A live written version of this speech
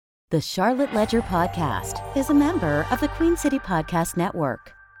The Charlotte Ledger Podcast is a member of the Queen City Podcast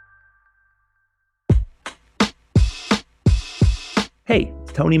Network. Hey,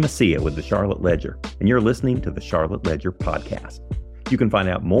 it's Tony Messia with the Charlotte Ledger, and you're listening to the Charlotte Ledger Podcast. You can find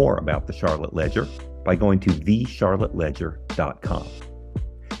out more about the Charlotte Ledger by going to thecharlotteledger.com.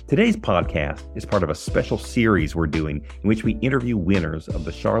 Today's podcast is part of a special series we're doing in which we interview winners of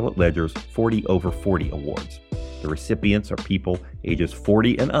the Charlotte Ledger's 40 Over 40 Awards. The recipients are people ages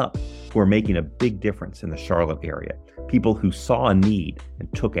 40 and up who are making a big difference in the Charlotte area, people who saw a need and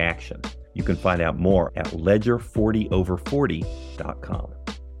took action. You can find out more at ledger40over40.com.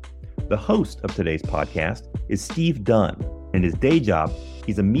 The host of today's podcast is Steve Dunn. In his day job,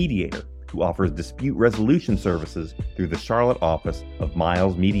 he's a mediator who offers dispute resolution services through the Charlotte office of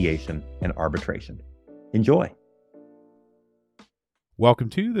Miles Mediation and Arbitration. Enjoy.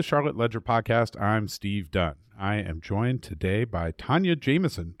 Welcome to the Charlotte Ledger Podcast. I'm Steve Dunn. I am joined today by Tonya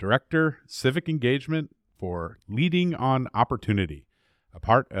Jameson, Director, Civic Engagement for Leading on Opportunity, a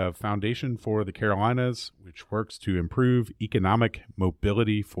part of Foundation for the Carolinas, which works to improve economic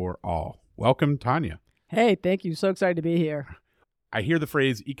mobility for all. Welcome, Tonya. Hey, thank you. So excited to be here. I hear the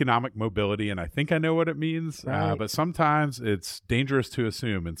phrase economic mobility, and I think I know what it means, right. But sometimes it's dangerous to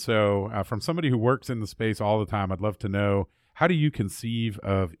assume. And so from somebody who works in the space all the time, I'd love to know, how do you conceive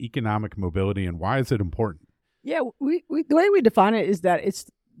of economic mobility, and why is it important? Yeah, we the way we define it is that it's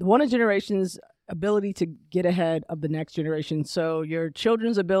one generation's ability to get ahead of the next generation. So your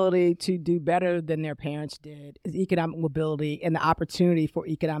children's ability to do better than their parents did is economic mobility and the opportunity for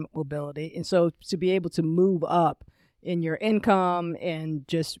economic mobility. And so to be able to move up in your income and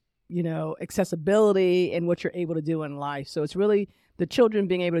just, accessibility and what you're able to do in life. So it's really the children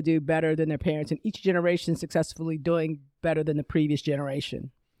being able to do better than their parents, and each generation successfully doing better than the previous generation.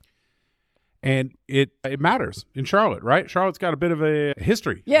 And it matters in Charlotte, right? Charlotte's got a bit of a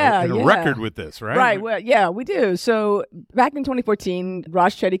history and a record with this, right? Right. Well, yeah, we do. So back in 2014,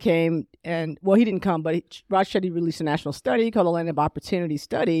 Raj Chetty came and, he didn't come, but Raj Chetty released a national study called the Land of Opportunity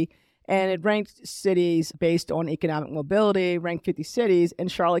Study, and it ranked cities based on economic mobility, ranked 50 cities,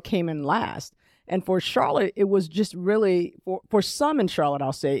 and Charlotte came in last. And for Charlotte, it was just really, for some in Charlotte,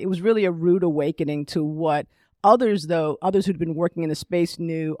 I'll say, it was really a rude awakening to what others who'd been working in the space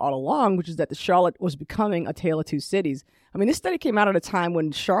knew all along, which is that the Charlotte was becoming a tale of two cities. I mean, this study came out at a time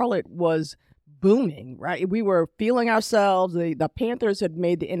when Charlotte was booming, right? We were feeling ourselves. The Panthers had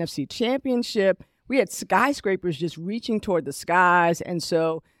made the NFC Championship. We had skyscrapers just reaching toward the skies. And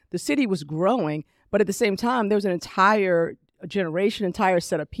so the city was growing. But at the same time, there was an entire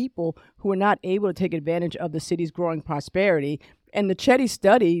set of people who were not able to take advantage of the city's growing prosperity. And the Chetty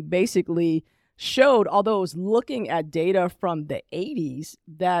study basically showed, although it was looking at data from the 80s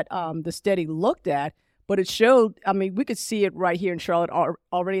that the study looked at, but it showed, we could see it right here in Charlotte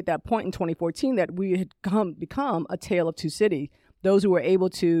already at that point in 2014, that we had become a tale of two cities, those who were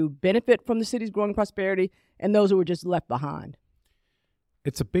able to benefit from the city's growing prosperity and those who were just left behind.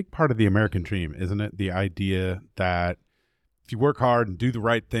 It's a big part of the American dream, isn't it? The idea that if you work hard and do the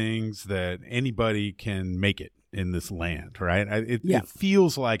right things, that anybody can make it in this land, right? It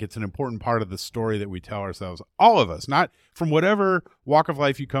feels like it's an important part of the story that we tell ourselves, all of us, not from whatever walk of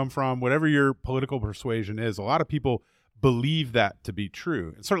life you come from, whatever your political persuasion is. A lot of people believe that to be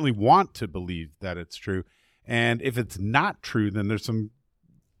true, and certainly want to believe that it's true. And if it's not true, then there's some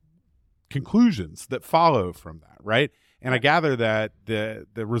conclusions that follow from that, right? And I gather that the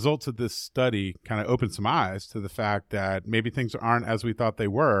results of this study kind of opened some eyes to the fact that maybe things aren't as we thought they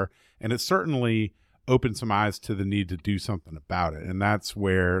were, and it certainly open some eyes to the need to do something about it. And that's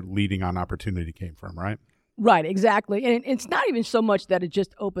where Leading on Opportunity came from, right? Right, exactly. And it's not even so much that it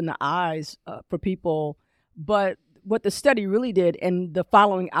just opened the eyes for people, but what the study really did, and the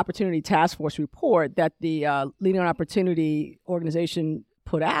following Opportunity Task Force report that the Leading on Opportunity organization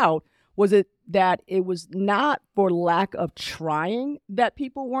put out, was that it was not for lack of trying that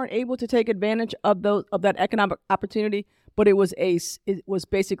people weren't able to take advantage of that economic opportunity, but it was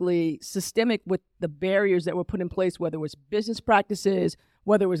basically systemic with the barriers that were put in place, whether it was business practices,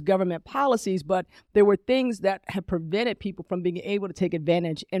 whether it was government policies, but there were things that had prevented people from being able to take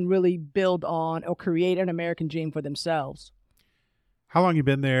advantage and really build on or create an American dream for themselves. How long have you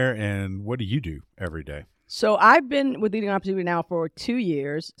been there, and what do you do every day? So I've been with Leading on Opportunity now for 2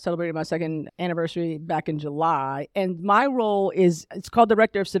 years, celebrating my second anniversary back in July. And my role it's called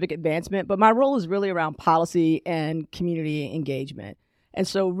Director of Civic Advancement, but my role is really around policy and community engagement. And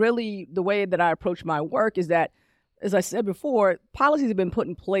so really the way that I approach my work is that, as I said before, policies have been put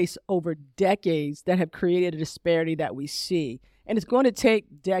in place over decades that have created a disparity that we see. And it's going to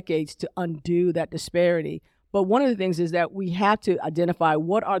take decades to undo that disparity. But one of the things is that we have to identify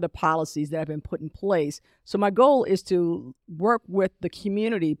what are the policies that have been put in place. So my goal is to work with the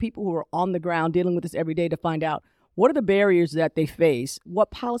community, people who are on the ground dealing with this every day, to find out what are the barriers that they face,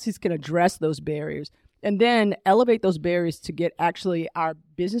 what policies can address those barriers, and then elevate those barriers to get actually our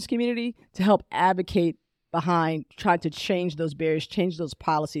business community to help advocate behind trying to change those barriers, change those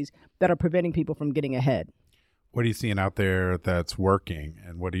policies that are preventing people from getting ahead. What are you seeing out there that's working,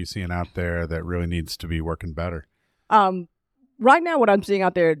 and what are you seeing out there that really needs to be working better? Right now, what I'm seeing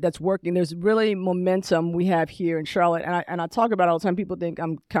out there that's working, there's really momentum we have here in Charlotte. And I talk about it all the time. People think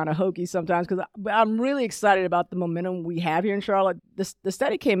I'm kind of hokey sometimes because I'm really excited about the momentum we have here in Charlotte. The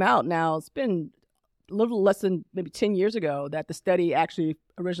study came out now. It's been a little less than maybe 10 years ago that the study actually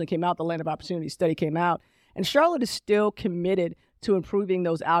originally came out. The Land of Opportunity study came out. And Charlotte is still committed to improving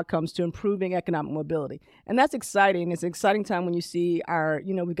those outcomes, to improving economic mobility. And that's exciting. It's an exciting time when you see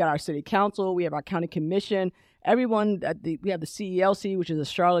we've got our city council, we have our county commission, everyone, we have the CELC, which is the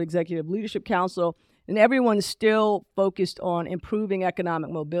Charlotte Executive Leadership Council, and everyone is still focused on improving economic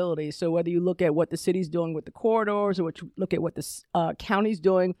mobility. So whether you look at what the city's doing with the corridors, or what you look at what the county's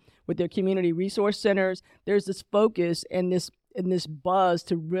doing with their community resource centers, there's this focus and this buzz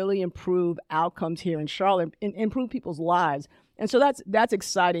to really improve outcomes here in Charlotte and improve people's lives. And so that's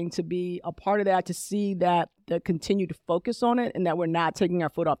exciting to be a part of that, to see that the continued focus on it and that we're not taking our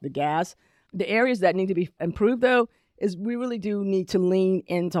foot off the gas. The areas that need to be improved, though, is we really do need to lean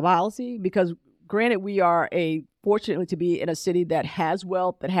into policy because, granted, we are fortunately to be in a city that has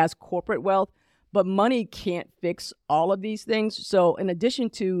wealth, that has corporate wealth, but money can't fix all of these things. So in addition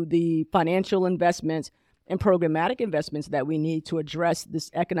to the financial investments and programmatic investments that we need to address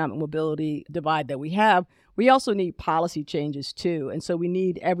this economic mobility divide that we have, we also need policy changes too. And so we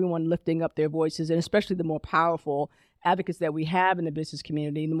need everyone lifting up their voices, and especially the more powerful advocates that we have in the business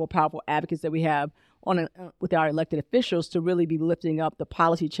community, and the more powerful advocates that we have with our elected officials to really be lifting up the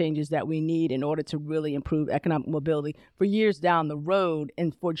policy changes that we need in order to really improve economic mobility for years down the road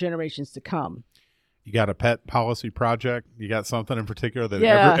and for generations to come. You got a pet policy project? You got something in particular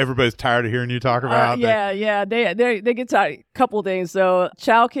that everybody's tired of hearing you talk about? Yeah. They get tired. A couple of things. So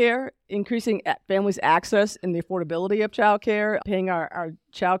childcare, increasing families' access and the affordability of childcare, paying our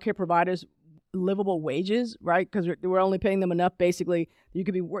childcare providers livable wages, right? Because we're only paying them enough. Basically, you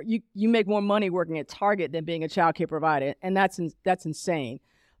could be you make more money working at Target than being a childcare provider, and that's insane.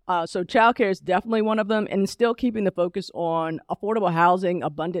 So childcare is definitely one of them, and still keeping the focus on affordable housing,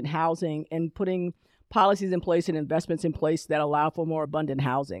 abundant housing, and putting policies in place and investments in place that allow for more abundant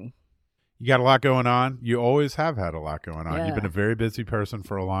housing. You got a lot going on. You always have had a lot going on. Yeah. You've been a very busy person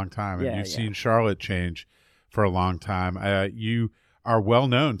for a long time, and you've seen Charlotte change for a long time. You are well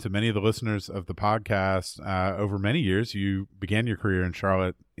known to many of the listeners of the podcast. Over many years, you began your career in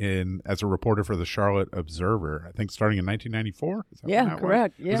Charlotte as a reporter for the Charlotte Observer, I think starting in 1994. Yeah,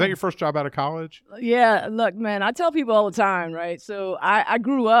 correct. Was that your first job out of college? Yeah, look, man, I tell people all the time, right? So I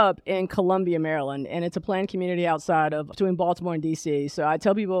grew up in Columbia, Maryland, and it's a planned community between Baltimore and D.C. So I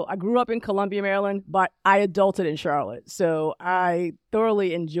tell people I grew up in Columbia, Maryland, but I adulted in Charlotte. So I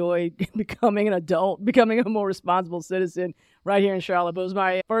thoroughly enjoyed becoming an adult, becoming a more responsible citizen right here in Charlotte. But it was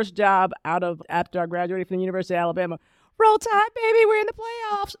my first job after I graduated from the University of Alabama. Roll Tide, baby, we're in the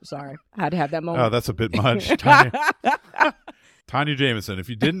playoffs. Sorry, I had to have that moment. Oh, that's a bit much. Tonya Jameson, if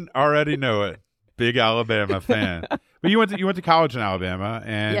you didn't already know it, big Alabama fan. But you went to college in Alabama,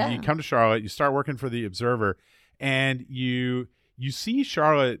 and you come to Charlotte, you start working for the Observer, and you see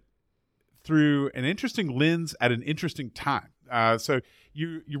Charlotte through an interesting lens at an interesting time. So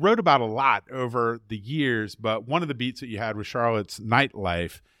you wrote about a lot over the years, but one of the beats that you had was Charlotte's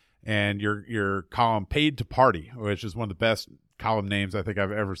nightlife, and your column Paid to Party, which is one of the best column names I think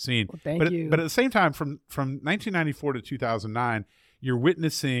I've ever seen. Well, thank you. But at the same time, from 1994 to 2009, you're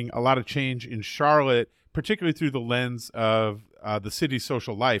witnessing a lot of change in Charlotte, particularly through the lens of the city's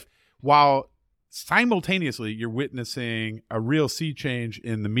social life, while simultaneously you're witnessing a real sea change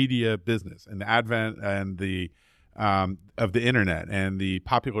in the media business and the advent and the of the internet and the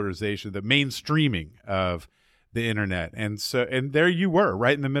popularization, the mainstreaming of the internet. And there you were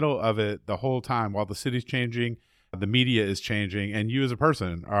right in the middle of it the whole time while the city's changing, the media is changing, and you as a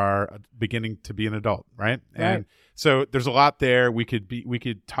person are beginning to be an adult, right? And so there's a lot there. We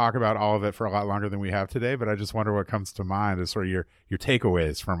could talk about all of it for a lot longer than we have today, but I just wonder what comes to mind as sort of your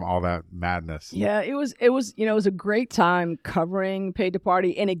takeaways from all that madness. Yeah, it was a great time covering Paid to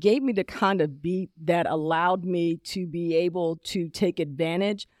Party, and it gave me the kind of beat that allowed me to be able to take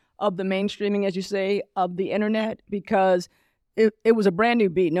advantage of the mainstreaming, as you say, of the internet, because it was a brand new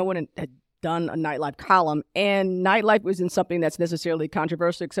beat. No one had done a nightlife column, and nightlife isn't something that's necessarily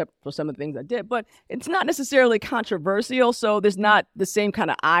controversial, except for some of the things I did, but it's not necessarily controversial, so there's not the same kind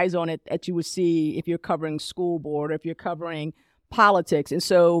of eyes on it that you would see if you're covering school board or if you're covering politics. And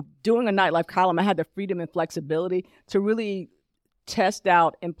so doing a nightlife column, I had the freedom and flexibility to really test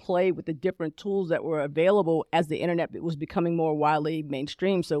out and play with the different tools that were available as the internet was becoming more widely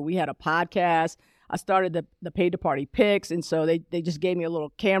mainstream. So we had a podcast. I started the Paid to Party Pics, and so they just gave me a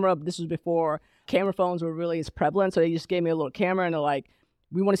little camera. This was before camera phones were really as prevalent, so they just gave me a little camera, and they're like,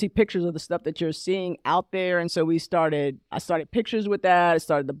 we want to see pictures of the stuff that you're seeing out there. And so I started pictures with that. I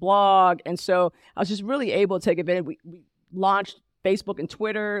started the blog, and so I was just really able to take advantage. We launched Facebook and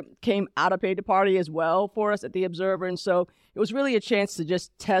Twitter, came out of Paid to Party as well for us at The Observer, and so it was really a chance to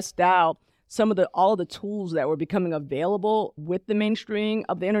just test out all of the tools that were becoming available with the mainstream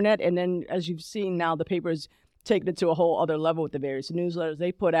of the internet. And then, as you've seen now, the paper's taken it to a whole other level with the various newsletters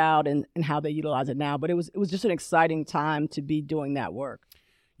they put out and how they utilize it now. But it was just an exciting time to be doing that work.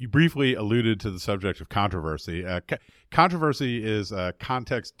 You briefly alluded to the subject of controversy. Controversy is a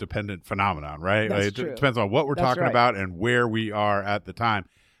context-dependent phenomenon, right? That's true. It depends on what we're talking about and where we are at the time.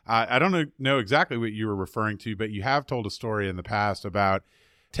 I don't know exactly what you were referring to, but you have told a story in the past about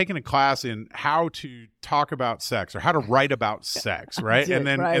taking a class in how to talk about sex or how to write about sex, right? And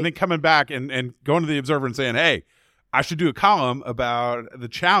then coming back and going to the Observer and saying, hey, I should do a column about the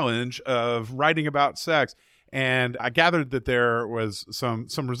challenge of writing about sex. And I gathered that there was some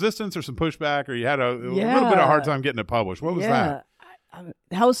resistance or some pushback, or you had a little bit of a hard time getting it published. What was that?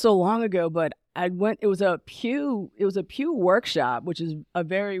 That was so long ago, but I went. It was a Pew workshop, which is a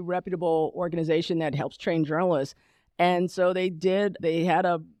very reputable organization that helps train journalists. And so they had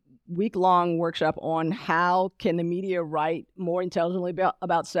a week-long workshop on how can the media write more intelligently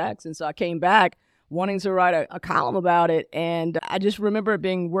about sex. And so I came back wanting to write a column about it. And I just remember it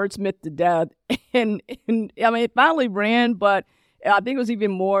being wordsmithed to death. And I mean, it finally ran, but I think it was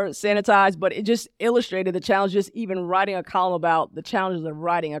even more sanitized. But it just illustrated the challenge, just even writing a column about the challenges of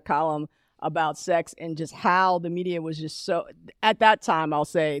writing a column about sex and just how the media was just so, at that time, I'll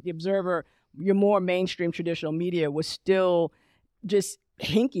say, The Observer, your more mainstream traditional media was still just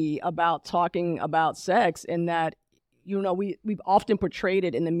hinky about talking about sex, and that, we've often portrayed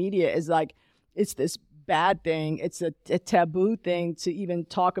it in the media as like it's this bad thing, it's a taboo thing to even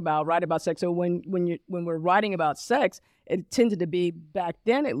write about sex. So when we're writing about sex, it tended to be, back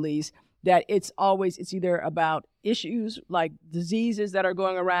then at least, that it's either about issues like diseases that are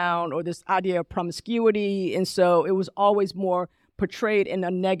going around or this idea of promiscuity, and so it was always more portrayed in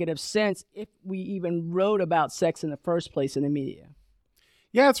a negative sense if we even wrote about sex in the first place in the media.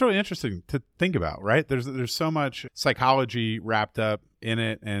 Yeah, it's really interesting to think about, right? There's so much psychology wrapped up in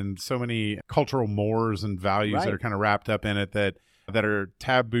it and so many cultural mores and values that are kind of wrapped up in it that are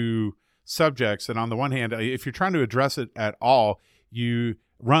taboo subjects. And on the one hand, if you're trying to address it at all, you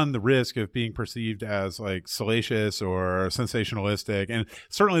run the risk of being perceived as like salacious or sensationalistic. And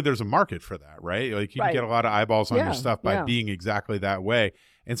certainly there's a market for that, right? Like you can get a lot of eyeballs on your stuff by being exactly that way.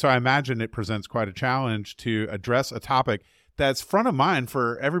 And so I imagine it presents quite a challenge to address a topic that's front of mind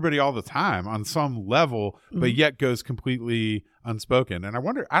for everybody all the time on some level, but yet goes completely unspoken. And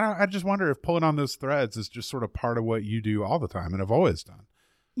I just wonder if pulling on those threads is just sort of part of what you do all the time and have always done.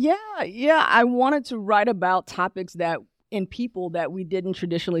 Yeah. I wanted to write about topics in people that we didn't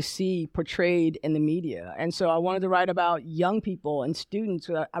traditionally see portrayed in the media. And so I wanted to write about young people and students.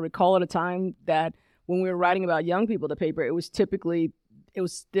 I recall at a time that when we were writing about young people, the paper,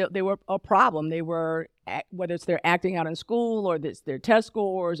 they were a problem. They were, whether it's they're acting out in school or it's their test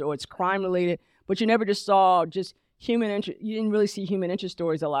scores or it's crime related, but you never just saw just human interest. You didn't really see human interest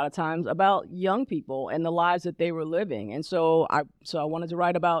stories a lot of times about young people and the lives that they were living. And so I wanted to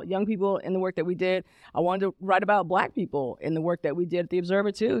write about young people in the work that we did. I wanted to write about Black people in the work that we did at The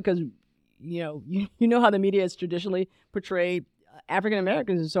Observer too, because you know how the media has traditionally portrayed African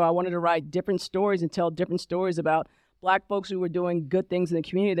Americans. And so I wanted to write different stories and tell different stories about Black folks who were doing good things in the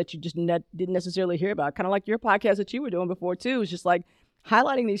community that you just didn't necessarily hear about. Kind of like your podcast that you were doing before too. It's just like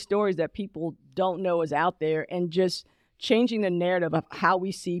highlighting these stories that people don't know is out there and just changing the narrative of how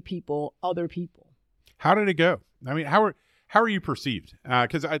we see people, other people. How did it go? I mean, how are you perceived?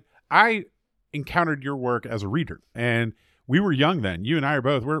 Because I encountered your work as a reader, and we were young then. You and I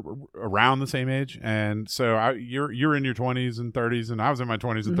we're around the same age, and so you're in your 20s and 30s, and I was in my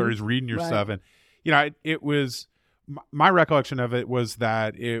 20s and 30s reading your stuff, and it was. My recollection of it was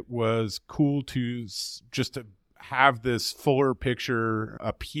that it was cool to just to have this fuller picture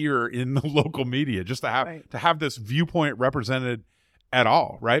appear in the local media, just to have this viewpoint represented at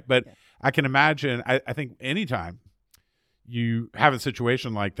all, right? But I can imagine, I think anytime you have a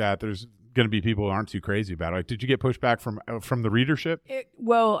situation like that, there's going to be people who aren't too crazy about it. Like, did you get pushback from the readership?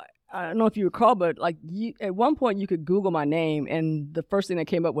 Well, I don't know if you recall, but like at one point you could Google my name, and the first thing that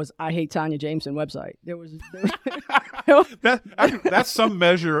came up was "I hate Tonya Jameson" website. That's some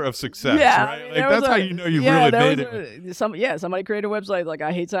measure of success, yeah, right? Like, that's how you know you really made it. Somebody created a website like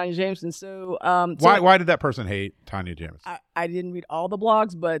 "I hate Tonya Jameson." So, why did that person hate Tonya Jameson? I didn't read all the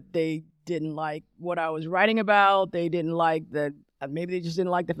blogs, but they didn't like what I was writing about. They didn't like maybe they just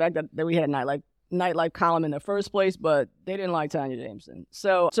didn't like the fact that we had a nightlife column in the first place, but they didn't like Tonya Jameson.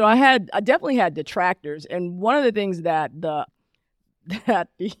 So I definitely had detractors, and one of the things that the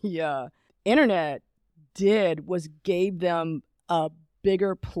internet did was gave them a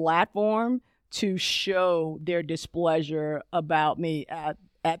bigger platform to show their displeasure about me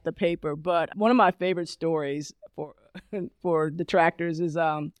at the paper. But one of my favorite stories for detractors is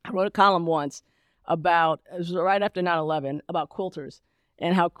I wrote a column once it was right after 9/11, about quilters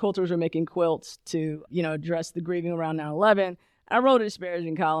and how quilters were making quilts to, address the grieving around 9/11. I wrote a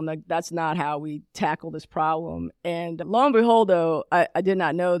disparaging column like that's not how we tackle this problem. And lo and behold, though, I did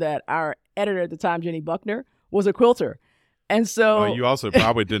not know that our editor at the time, Jenny Buckner, was a quilter. And so you also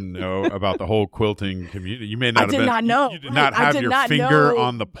probably didn't know about the whole quilting community. You may not have been. I did not know. You did not have your finger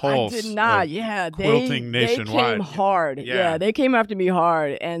on the pulse. I did not. Yeah, quilting nationwide. They came hard. Yeah, they came after me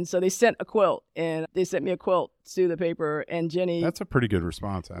hard, and so they sent a quilt, and they sent me a quilt to the paper. And Jenny, that's a pretty good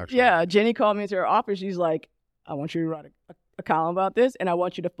response, actually. Yeah, Jenny called me into her office. She's like, "I want you to write a column about this, and I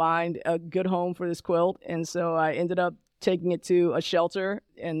want you to find a good home for this quilt." And so I ended up taking it to a shelter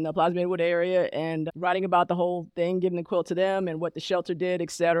in the Plaza Maywood area and writing about the whole thing, giving the quilt to them and what the shelter did, et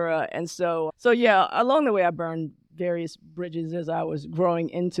cetera. And so yeah, along the way, I burned various bridges as I was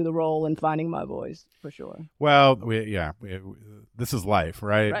growing into the role and finding my voice, for sure. Well, this is life,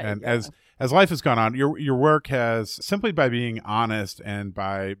 right? And yeah. as life has gone on, your work has, simply by being honest and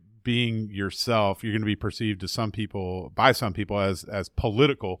by being yourself, you're going to be perceived by some people as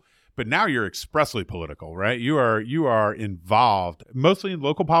political. But now you're expressly political, right? You are involved mostly in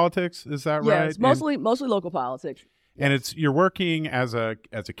local politics. Is that right? Yes, mostly local politics. And you're working as a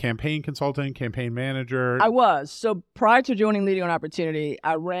campaign consultant, campaign manager. I was. So prior to joining Leading on Opportunity,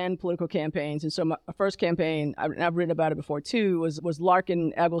 I ran political campaigns. And so my first campaign, and I've written about it before too, was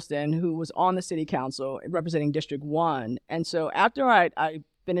Larkin Eggleston, who was on the city council representing District 1. And so after I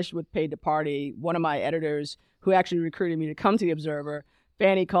finished with Paid to Party, one of my editors who actually recruited me to come to The Observer,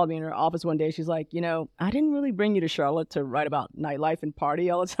 Fanny, called me in her office one day. She's like, I didn't really bring you to Charlotte to write about nightlife and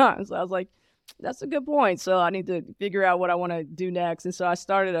party all the time. So I was like, that's a good point. So I need to figure out what I want to do next. And so I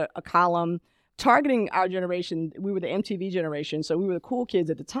started a column targeting our generation. We were the MTV generation, so we were the cool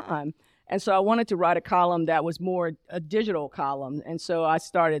kids at the time. And so I wanted to write a column that was more a digital column. And so I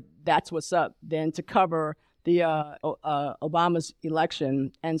started That's What's Up then to cover the Obama's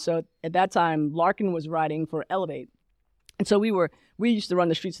election. And so at that time, Larkin was writing for Elevate. And so we used to run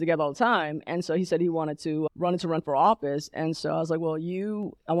the streets together all the time. And so he said he wanted to run for office. And so I was like, well,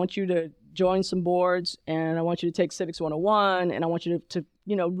 I want you to join some boards, and I want you to take Civics 101, and I want you to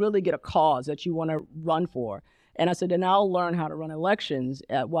really get a cause that you want to run for. And I said, then I'll learn how to run elections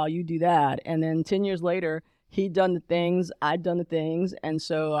while you do that. And then 10 years later, he'd done the things, I'd done the things. And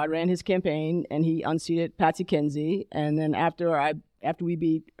so I ran his campaign, and he unseated Patsy Kenzie. And then after we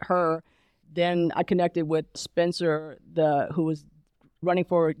beat her, then I connected with Spencer, who was running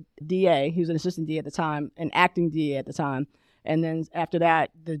for DA. He was an assistant DA at the time, an acting DA at the time. And then after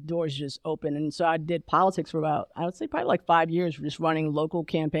that, the doors just opened. And so I did politics for about, I would say probably like 5 years, just running local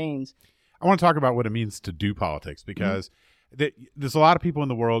campaigns. I want to talk about what it means to do politics, because there's a lot of people in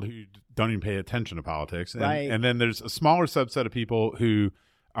the world who don't even pay attention to politics. And, right. And then there's a smaller subset of people who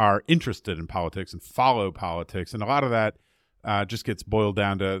are interested in politics and follow politics. And a lot of that just gets boiled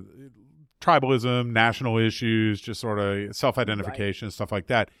down to tribalism, national issues, just sort of self-identification, right, stuff like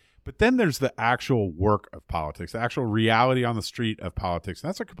that. But then there's the actual work of politics, the actual reality on the street of politics. And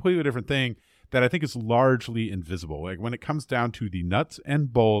that's a completely different thing that I think is largely invisible. Like when it comes down to the nuts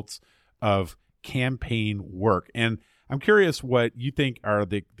and bolts of campaign work. And I'm curious what you think are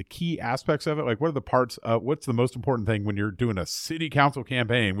the key aspects of it. Like, what are the parts of, what's the most important thing when you're doing a city council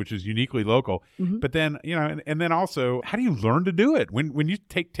campaign, which is uniquely local? Mm-hmm. But then, and then also, how do you learn to do it? When you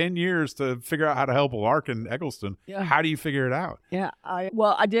take 10 years to figure out how to help Larkin Eggleston, how do you figure it out? Yeah,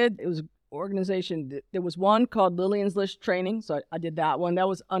 I did. It was an organization. There was one called Lillian's List Training. So I did that one. That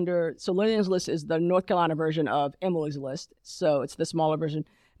was so Lillian's List is the North Carolina version of Emily's List. So it's the smaller version.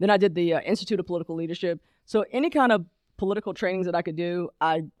 Then I did the Institute of Political Leadership. So any kind of political trainings that I could do,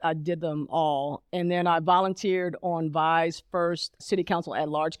 I did them all. And then I volunteered on Vi's first city council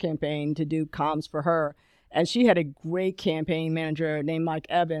at-large campaign to do comms for her. And she had a great campaign manager named Mike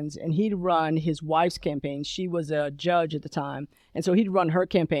Evans, and he'd run his wife's campaigns. She was a judge at the time, and so he'd run her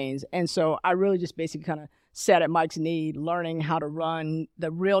campaigns. And so I really just basically kind of sat at Mike's knee, learning how to run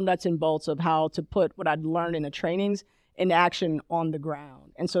the real nuts and bolts of how to put what I'd learned in the trainings in action on the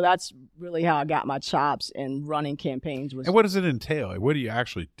ground. And so that's really how I got my chops in running campaigns. And what does it entail? What do you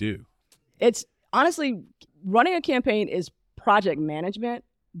actually do? It's honestly, running a campaign is project management,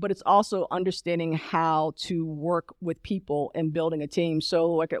 but it's also understanding how to work with people and building a team.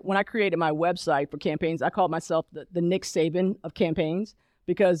 So like when I created my website for campaigns, I called myself the Nick Saban of campaigns,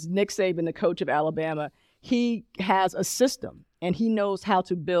 because Nick Saban, the coach of Alabama, he has a system and he knows how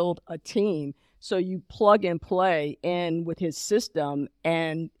to build a team. So you plug and play in with his system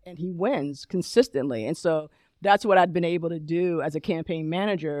and he wins consistently. And so that's what I'd been able to do as a campaign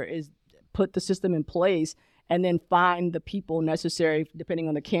manager, is put the system in place and then find the people necessary, depending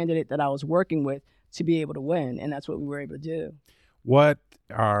on the candidate that I was working with, to be able to win. And that's what we were able to do.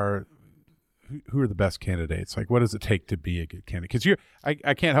 Who are the best candidates? Like, what does it take to be a good candidate? Because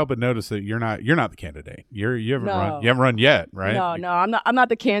I can't help but notice that you're not the candidate. You haven't run yet, right? No, I'm not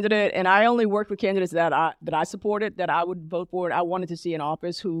the candidate, and I only worked with candidates that I supported, that I would vote for. I wanted to see in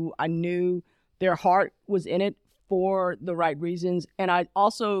office who I knew their heart was in it for the right reasons. And I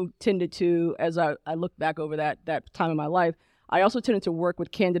also tended to, as I look back over that time in my life, I also tended to work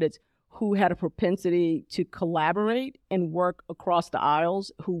with candidates who had a propensity to collaborate and work across the aisles,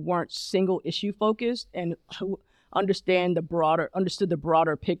 who weren't single issue focused, and who understood the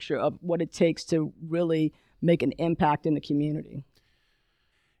broader picture of what it takes to really make an impact in the community.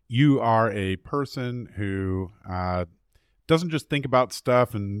 You are a person who doesn't just think about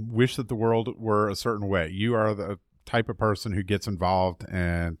stuff and wish that the world were a certain way. You are the type of person who gets involved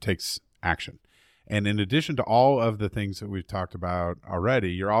and takes action. And in addition to all of the things that we've talked about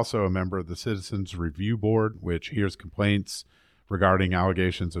already, you're also a member of the Citizens Review Board, which hears complaints regarding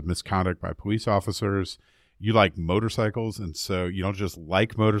allegations of misconduct by police officers. You like motorcycles, and so you don't just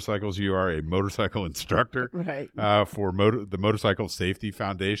like motorcycles, you are a motorcycle instructor, right, for the Motorcycle Safety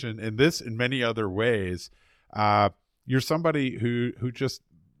Foundation. And this, in many other ways, you're somebody who just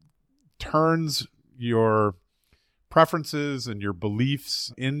turns your preferences and your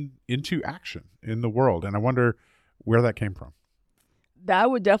beliefs into action in the world. And I wonder where that came from.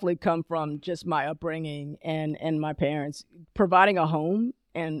 That would definitely come from just my upbringing and my parents providing a home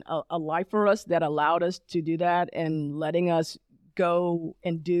and a life for us that allowed us to do that, and letting us go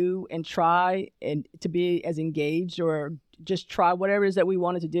and do and try and to be as engaged or just try whatever it is that we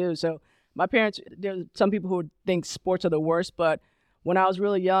wanted to do. So my parents, there's some people who think sports are the worst, but when I was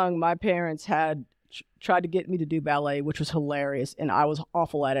really young, my parents had tried to get me to do ballet, which was hilarious, and I was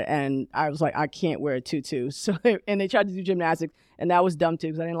awful at it, and I was like, I can't wear a tutu. So and they tried to do gymnastics, and that was dumb too,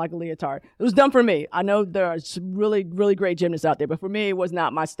 because I didn't like a leotard. It was dumb for me. I know there are some really, really great gymnasts out there, but for me, it was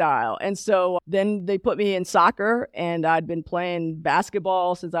not my style. And so then they put me in soccer, and I'd been playing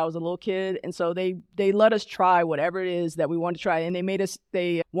basketball since I was a little kid, and so they let us try whatever it is that we wanted to try, and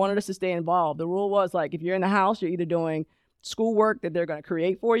they wanted us to stay involved. The rule was, like, if you're in the house, you're either doing schoolwork that they're going to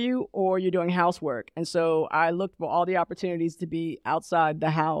create for you, or you're doing housework. And so I looked for all the opportunities to be outside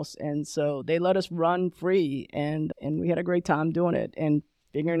the house. And so they let us run free, and we had a great time doing it and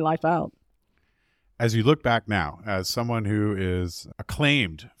figuring life out. As you look back now, as someone who is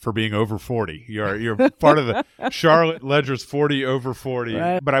acclaimed for being over 40, you're part of the Charlotte Ledger's 40 over 40.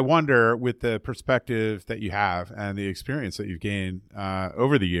 Right. But I wonder, with the perspective that you have and the experience that you've gained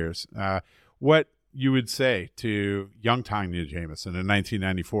over the years, what you would say to young Tonya Jameson in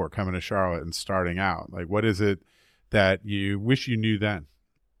 1994 coming to Charlotte and starting out? Like, what is it that you wish you knew then?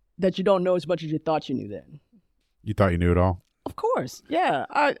 That you don't know as much as you thought you knew then. You thought you knew it all? Of course. Yeah.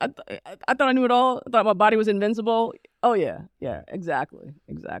 I thought I knew it all. I thought my body was invincible. Oh, yeah. Yeah, exactly.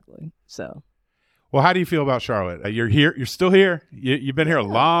 So. Well, how do you feel about Charlotte? You're here. You're still here. You've been here a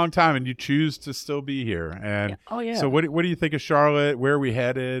long time, and you choose to still be here. And oh, yeah. So what do you think of Charlotte? Where are we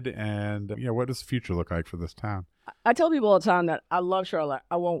headed? And what does the future look like for this town? I tell people all the time that I love Charlotte.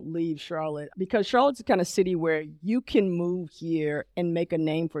 I won't leave Charlotte, because Charlotte's the kind of city where you can move here and make a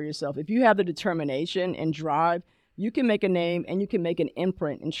name for yourself. If you have the determination and drive, you can make a name and you can make an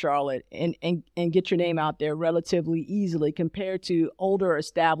imprint in Charlotte and get your name out there relatively easily compared to older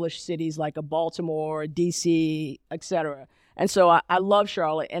established cities like a Baltimore, D.C., etc. And so I love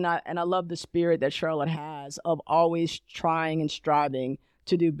Charlotte, and I love the spirit that Charlotte has of always trying and striving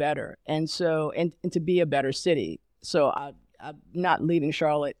to do better and to be a better city. So I'm not leaving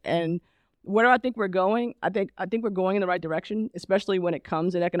Charlotte. And where do I think we're going? I think we're going in the right direction, especially when it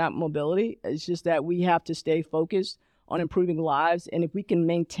comes to economic mobility. It's just that we have to stay focused on improving lives. And if we can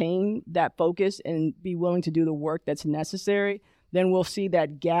maintain that focus and be willing to do the work that's necessary, then we'll see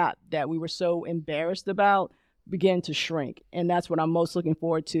that gap that we were so embarrassed about begin to shrink. And that's what I'm most looking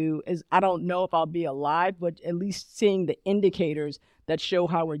forward to. Is I don't know if I'll be alive, but at least seeing the indicators that show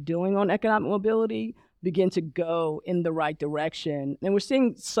how we're doing on economic mobility begin to go in the right direction. And we're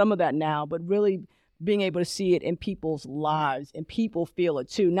seeing some of that now, but really being able to see it in people's lives, and people feel it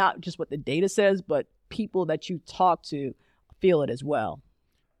too, not just what the data says, but people that you talk to feel it as well.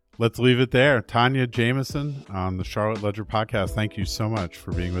 Let's leave it there. Tonya Jameson on the Charlotte Ledger podcast. Thank you so much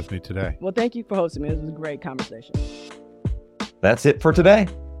for being with me today. Well, thank you for hosting me. This was a great conversation. That's it for today.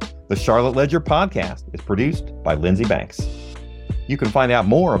 The Charlotte Ledger podcast is produced by Lindsay Banks. You can find out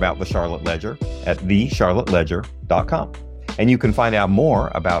more about the Charlotte Ledger at thecharlotteledger.com. And you can find out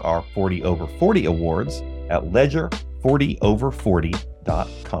more about our 40 over 40 awards at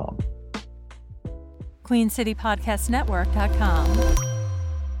ledger40over40.com. QueenCityPodcastNetwork.com.